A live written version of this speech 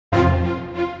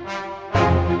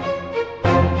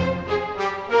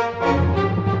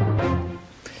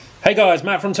Hey guys,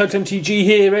 Matt from Total MTG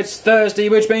here. It's Thursday,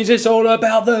 which means it's all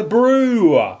about the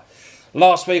brew.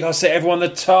 Last week I set everyone the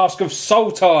task of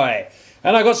Sultai,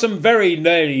 and I got some very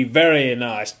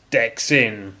nice decks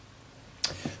in.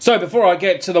 So before I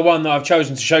get to the one that I've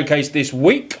chosen to showcase this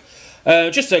week,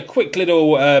 just a quick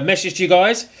little message to you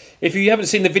guys. If you haven't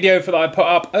seen the video that I put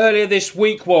up earlier this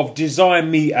week, well, I've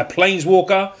designed me a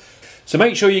Planeswalker. So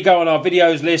make sure you go on our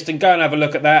videos list and go and have a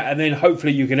look at that, and then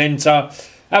hopefully you can enter.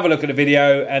 Have a look at the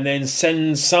video and then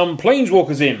send some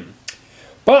Planeswalkers in.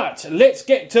 But let's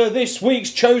get to this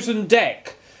week's chosen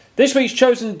deck. This week's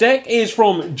chosen deck is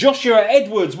from Joshua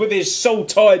Edwards with his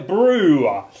Sultai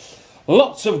Brew.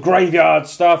 Lots of graveyard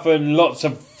stuff and lots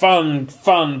of fun,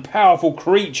 powerful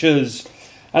creatures.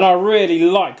 And I really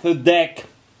like the deck.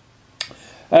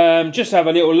 Just have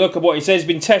a little look at what he says. He's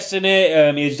been testing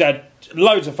it. He's had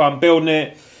loads of fun building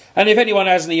it. And if anyone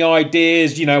has any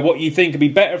ideas, you know, what you think would be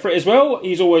better for it as well,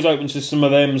 he's always open to some of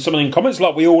them comments,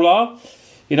 like we all are.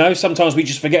 You know, sometimes we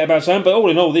just forget about something, but all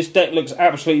in all, this deck looks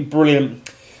absolutely brilliant.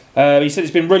 He said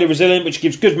it's been really resilient, which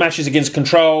gives good matches against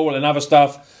control and other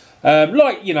stuff.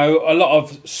 Like, you know, a lot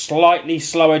of slightly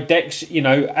slower decks, you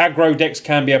know, aggro decks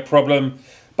can be a problem,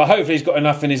 but hopefully he's got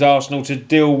enough in his arsenal to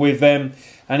deal with them,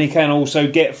 and he can also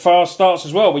get fast starts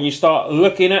as well when you start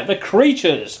looking at the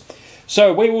creatures.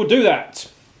 So we will do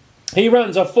that. He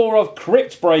runs a 4-of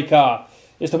Crypt Breaker.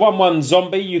 It's the 1/1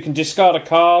 zombie. You can discard a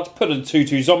card, put a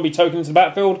 2/2 zombie token into the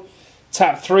battlefield,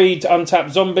 tap 3 to untap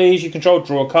zombies you control,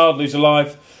 draw a card, lose a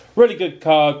life. Really good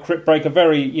card, Crypt Breaker.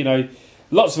 Very, you know,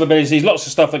 lots of abilities, lots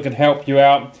of stuff that can help you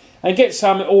out. And get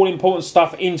some all-important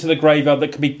stuff into the graveyard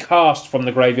that can be cast from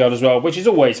the graveyard as well, which is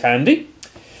always handy.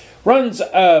 Runs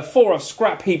 4-of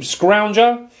Scrap Heap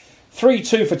Scrounger.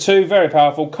 3/2 for 2, very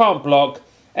powerful, can't block.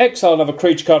 Exile another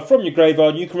creature card from your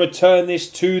graveyard. You can return this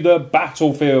to the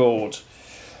battlefield.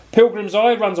 Pilgrim's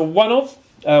Eye runs a 1-of.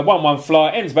 1/1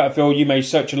 fly, ends battlefield. You may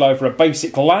search your life for a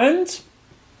basic land.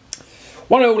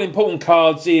 One of the all-important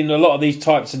cards in a lot of these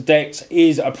types of decks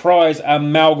is a Prize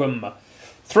Amalgam.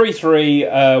 3/3,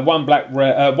 1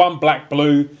 black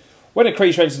blue. When a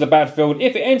creature enters the battlefield,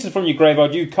 if it enters from your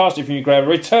graveyard, you cast it from your graveyard.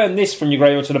 Return this from your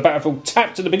graveyard to the battlefield,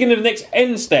 tapped at the beginning of the next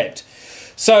end step.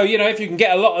 So, you know, if you can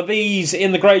get a lot of these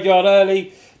in the graveyard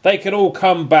early, they can all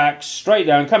come back straight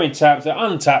down, come in tapped,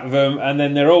 untap them, and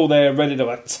then they're all there ready to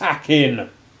attack in.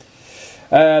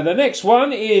 The next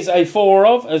one is a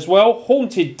 4-of as well,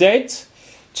 Haunted Dead.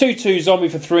 2/2 zombie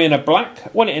for 3 and a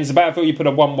black. When it enters the battlefield, you put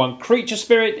a 1/1 creature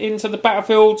spirit into the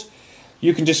battlefield.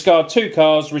 You can discard 2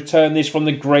 cards, return this from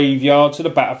the graveyard to the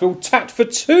battlefield, tapped for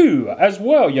 2 as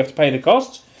well. You have to pay the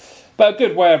cost. But a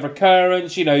good way of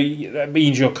recurrence, you know, that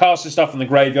means you're casting stuff from the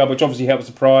graveyard, which obviously helps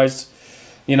the prize.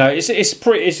 You know,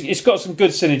 it's got some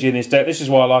good synergy in this deck. This is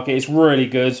why I like it. It's really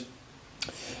good.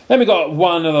 Then we got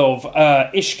one of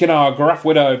Ishkanar Graf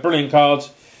Widow, brilliant card.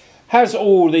 Has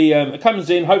all the it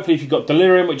comes in. Hopefully, if you've got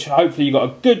Delirium, which hopefully you've got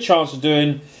a good chance of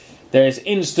doing. There's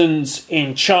instants,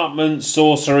 enchantments,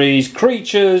 sorceries,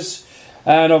 creatures,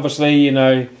 and obviously, you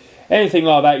know, anything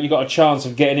like that, you've got a chance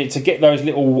of getting it to get those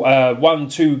little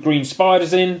 1/2 green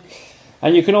spiders in.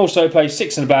 And you can also play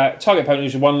 6 in the back. Target opponent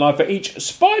loses 1 life for each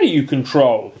spider you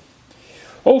control.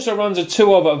 Also runs a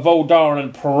 2-of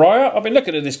Voldaren Pariah. I've been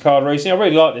looking at this card recently. I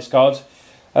really like this card.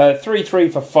 3/3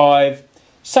 for 5.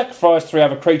 Sacrifice 3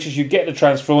 other creatures. You get the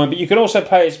transform, but you can also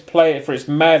play it for its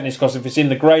madness cost if it's in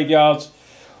the graveyard.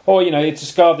 Or, you know,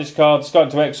 discard this card, discard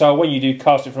it to exile. When you do,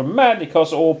 cast it from madness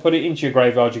cost or put it into your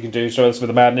graveyard. You can do so. That's with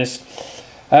the madness.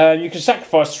 You can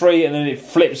sacrifice 3 and then it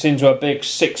flips into a big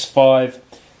 6/5.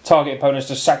 Target opponents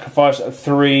to sacrifice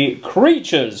 3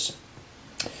 creatures.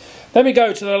 Then we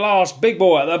go to the last big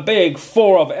boy, the big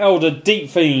 4-of Elder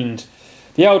Deep Fiend.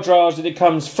 The Eldrazi, it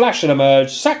comes Flash and Emerge,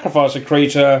 sacrifice a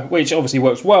creature, which obviously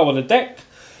works well with the deck.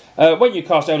 When you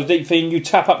cast Elder Deep Fiend, you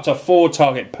tap up to 4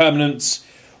 target permanents.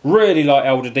 Really like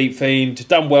Elder Deep Fiend.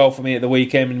 Done well for me at the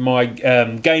weekend in my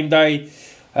game day.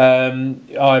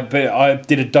 I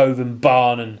did a Dovin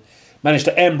Barn and managed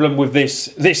to emblem with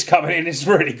this coming in. It's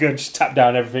really good. Just tap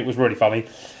down everything. It was really funny.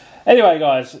 Anyway,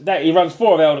 guys, he runs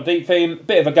 4 of Elder Deep Fiend.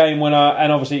 Bit of a game winner,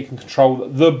 and obviously he can control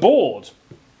the board.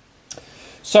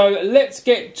 So let's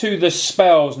get to the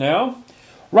spells now.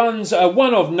 Runs a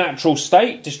 1-of Natural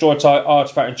State. Destroy type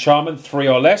artifact enchantment, 3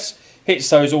 or less. Hits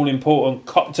those all-important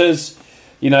copters.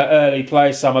 You know, early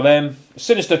play, some of them.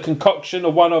 Sinister Concoction,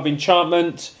 a 1-of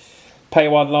enchantment. Pay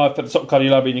 1 life, put the top card of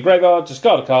your library in your graveyard,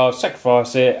 discard a card,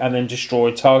 sacrifice it, and then destroy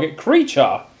target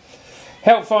creature.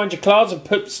 Help find your cards and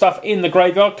put stuff in the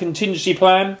graveyard. Contingency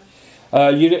plan.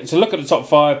 You get to look at the top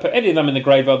 5, put any of them in the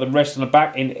graveyard, then rest on the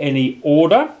back in any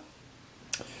order.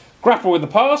 Grapple with the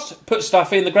past, put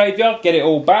stuff in the graveyard, get it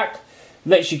all back.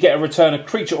 Lets you get a return a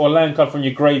creature or land card from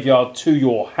your graveyard to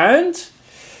your hand.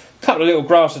 Couple of little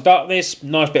Grasp of Darkness,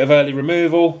 nice bit of early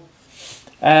removal.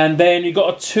 And then you've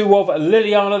got a 2 of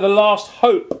Liliana, the Last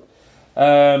Hope.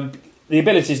 The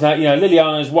abilities now, you know,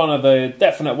 Liliana is one of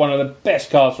the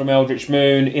best cards from Eldritch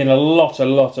Moon in a lot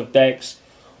of decks.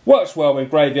 Works well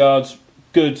with graveyards.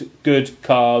 Good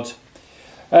card.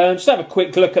 Just have a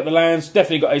quick look at the lands.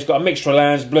 Definitely it's got a mixture of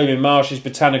lands: Blooming Marshes,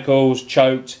 Botanicals,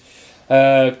 Choked.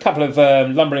 A couple of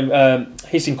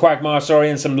Hissing Quagmire,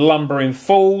 and some Lumbering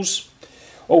Falls.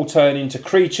 All turn into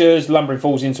creatures. Lumbering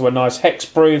Falls into a nice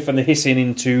Hexproof, and the Hissing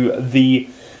into the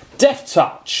Death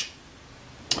Touch.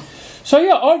 So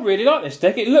yeah, I really like this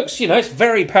deck. It looks, you know, it's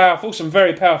very powerful. Some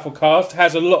very powerful cards. It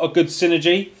has a lot of good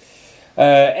synergy.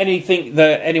 Anything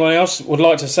that anyone else would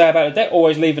like to say about the deck,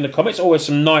 always leave in the comments. Always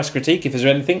some nice critique if there's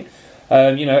anything.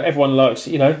 You know, everyone likes,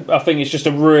 you know, I think it's just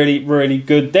a really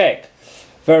good deck.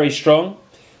 Very strong.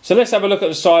 So let's have a look at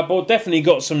the sideboard. Definitely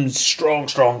got some strong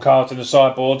cards in the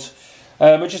sideboard.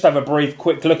 We'll just have a brief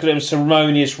quick look at them.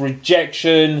 Ceremonious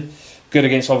Rejection. Good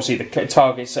against, obviously, the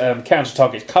target's counter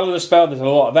target's colourless spell. There's a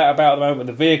lot of that about at the moment with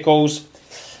the vehicles.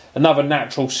 Another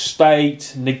Natural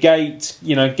State. Negate.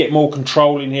 You know, get more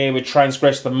control in here with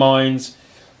Transgress the Minds.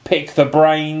 Pick the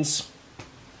Brains.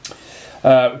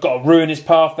 Got a Ruinous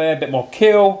Path there. A bit more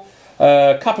kill.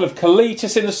 A couple of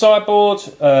Kalitas in the sideboard.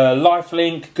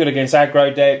 Lifelink. Good against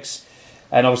aggro decks.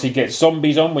 And obviously get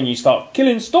zombies on when you start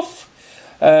killing stuff.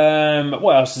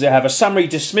 What else does it have? A Summary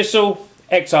Dismissal.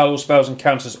 Exile all spells and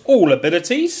counters all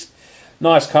abilities.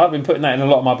 Nice card. Been putting that in a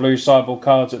lot of my blue sideboard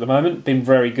cards at the moment. Been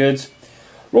very good.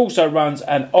 Also runs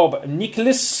an Ob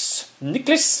Nicholas and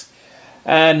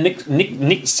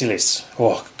Nixilis.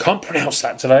 Oh, can't pronounce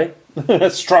that today.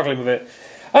 Struggling with it.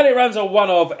 And it runs a 1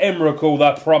 of Emrakul,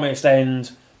 the Promised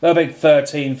End. The big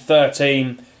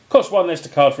 13/13. Costs 1 less to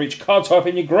card for each card type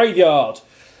in your graveyard.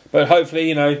 But hopefully,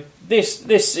 you know,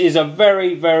 this is a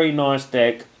very nice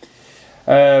deck.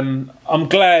 I'm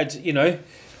glad, you know,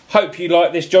 hope you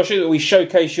like this, Joshua, that we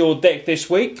showcase your deck this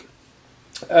week.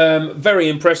 Very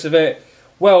impressed with it.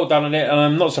 Well done on it, and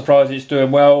I'm not surprised it's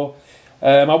doing well.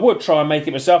 I would try and make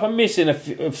it myself. I'm missing a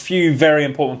few very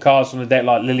important cards from the deck,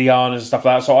 like Liliana's and stuff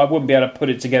like that, so I wouldn't be able to put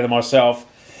it together myself.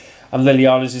 And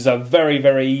Liliana's is a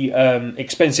very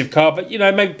expensive card, but, you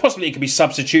know, maybe possibly it could be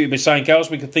substituted with something else.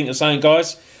 We could think of something,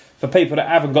 guys. For people that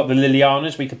haven't got the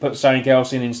Liliana's, we could put something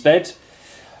else in instead.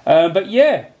 But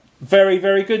yeah,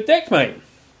 very good deck, mate.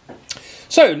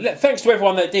 So, thanks to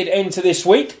everyone that did enter this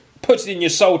week. Put it in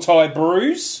your Soul Tie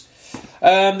brews.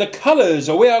 The colours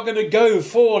we are going to go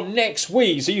for next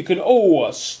week, so you can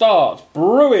all start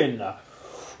brewing.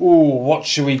 Ooh, what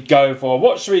should we go for?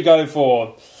 What should we go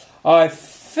for? I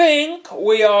think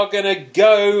we are going to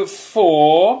go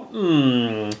for...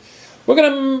 We're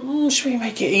going to... should we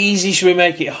make it easy? Should we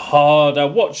make it harder?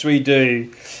 What should we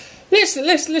do?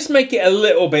 Let's make it a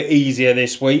little bit easier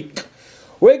this week.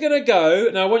 We're going to go...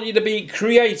 Now, I want you to be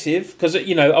creative, because,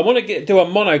 you know, I want to do a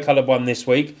mono-coloured one this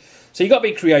week. So you've got to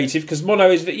be creative, because mono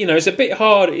is, you know, it's a bit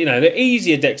hard, you know, they're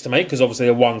easier decks to make, because obviously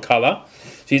they're one colour.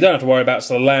 So you don't have to worry about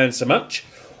the land so much.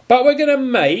 But we're going to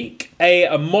make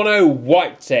a mono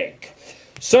white deck.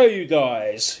 So, you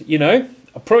guys, you know,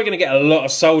 I'm probably going to get a lot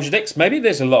of soldier decks. Maybe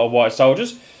there's a lot of white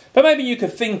soldiers. But maybe you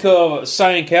could think of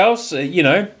something else, you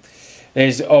know.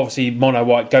 There's obviously mono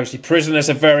white Ghostly Prison. That's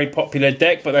a very popular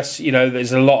deck, but that's, you know,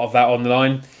 there's a lot of that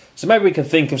online. So maybe we can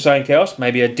think of something else.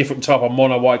 Maybe a different type of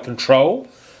mono white control.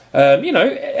 You know,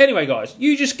 anyway, guys,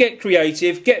 you just get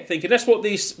creative, get thinking. That's what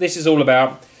this is all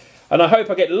about. And I hope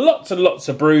I get lots and lots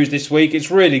of brews this week.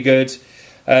 It's really good.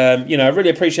 You know, I really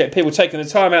appreciate people taking the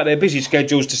time out of their busy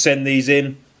schedules to send these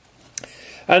in.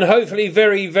 And hopefully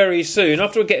very soon,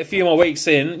 after we get a few more weeks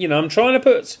in, you know, I'm trying to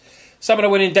put some of the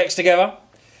winning decks together.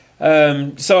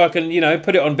 So I can, you know,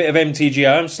 put it on a bit of MTG.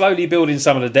 I'm slowly building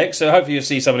some of the decks, so hopefully you'll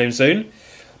see some of them soon.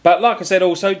 But like I said,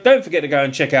 also, don't forget to go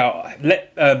and check out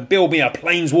Build Me a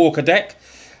Planeswalker deck.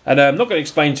 And I'm not going to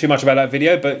explain too much about that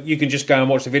video, but you can just go and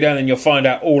watch the video and then you'll find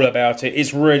out all about it.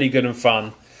 It's really good and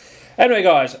fun. Anyway,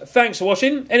 guys, thanks for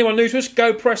watching. Anyone new to us,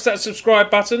 go press that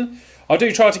subscribe button. I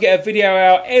do try to get a video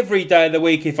out every day of the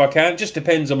week if I can. It just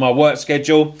depends on my work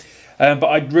schedule. But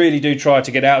I really do try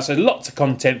to get out, so lots of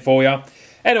content for you.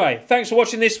 Anyway, thanks for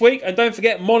watching this week. And don't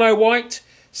forget, mono white,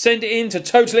 send it in to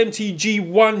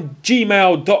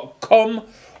totalmtg1gmail.com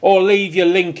or leave your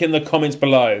link in the comments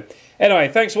below. Anyway,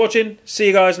 thanks for watching. See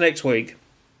you guys next week.